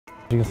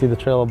You can see the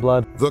trail of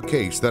blood. The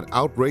case that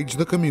outraged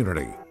the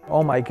community.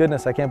 Oh my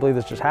goodness, I can't believe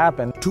this just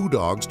happened. 2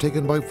 dogs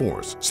taken by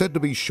force, said to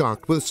be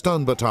shocked with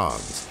stun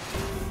batons.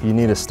 You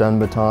need a stun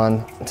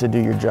baton to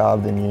do your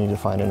job, then you need to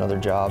find another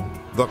job.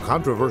 The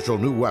controversial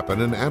new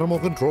weapon in animal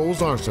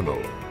control's arsenal.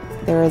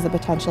 There is a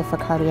potential for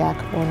cardiac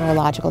or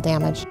neurological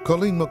damage.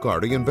 Colleen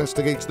McCarty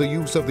investigates the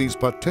use of these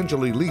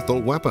potentially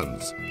lethal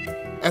weapons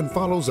and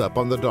follows up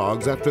on the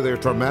dogs after their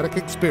traumatic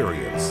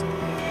experience.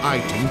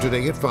 I-Team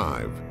today at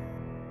 5.